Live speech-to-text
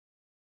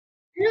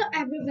Hello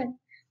everyone,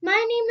 my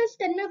name is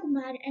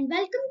Tanmay and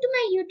welcome to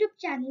my YouTube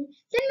channel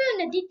Tanmay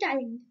Unnati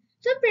Talent.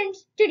 So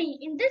friends, today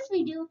in this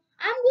video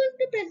I am going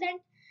to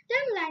present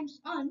 10 lines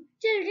on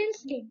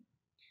Children's Day.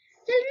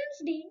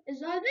 Children's Day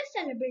is always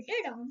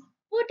celebrated on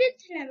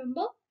 14th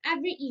November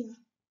every year.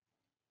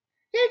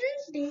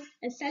 Children's Day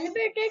is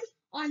celebrated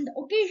on the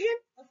occasion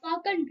of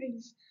our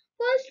country's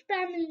first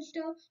Prime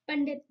Minister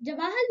Pandit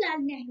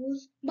Jawaharlal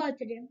Nehru's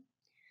birthday.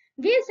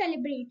 We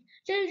celebrate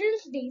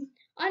Children's Day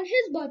on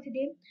his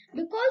birthday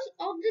because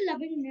of the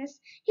lovingness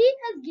he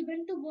has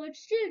given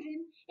towards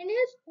children in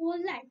his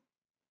whole life.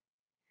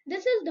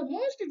 This is the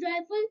most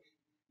joyful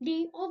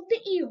day of the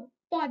year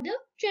for the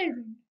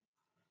children.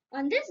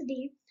 On this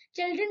day,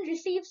 children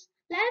receive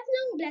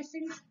lifelong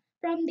blessings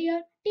from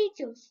their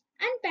teachers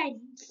and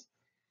parents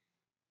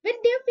with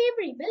their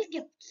favorable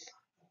gifts.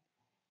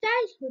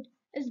 Childhood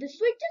is the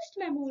sweetest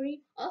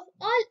memory of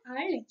all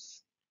our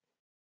lives.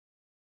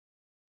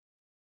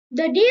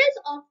 The days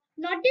of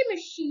naughty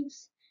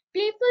mischiefs,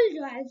 playful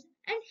joys,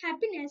 and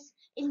happiness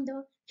in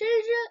the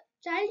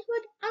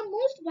childhood are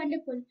most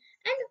wonderful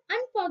and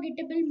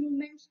unforgettable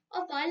moments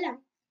of our life.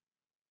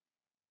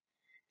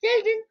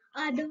 Children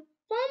are the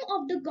form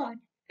of the God,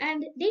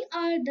 and they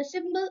are the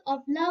symbol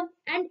of love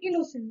and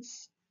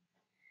innocence.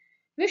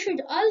 We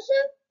should also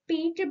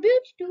pay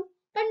tribute to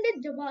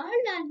Pandit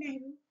Jawaharlal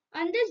Nehru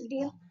on this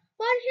day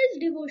for his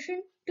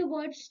devotion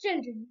towards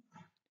children.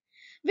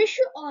 Wish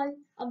you all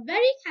a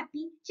very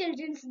happy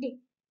Children's Day.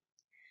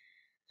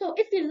 So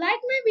if you like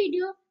my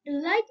video, do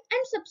like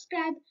and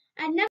subscribe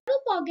and never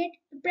forget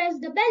to press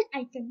the bell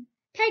icon.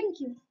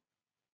 Thank you.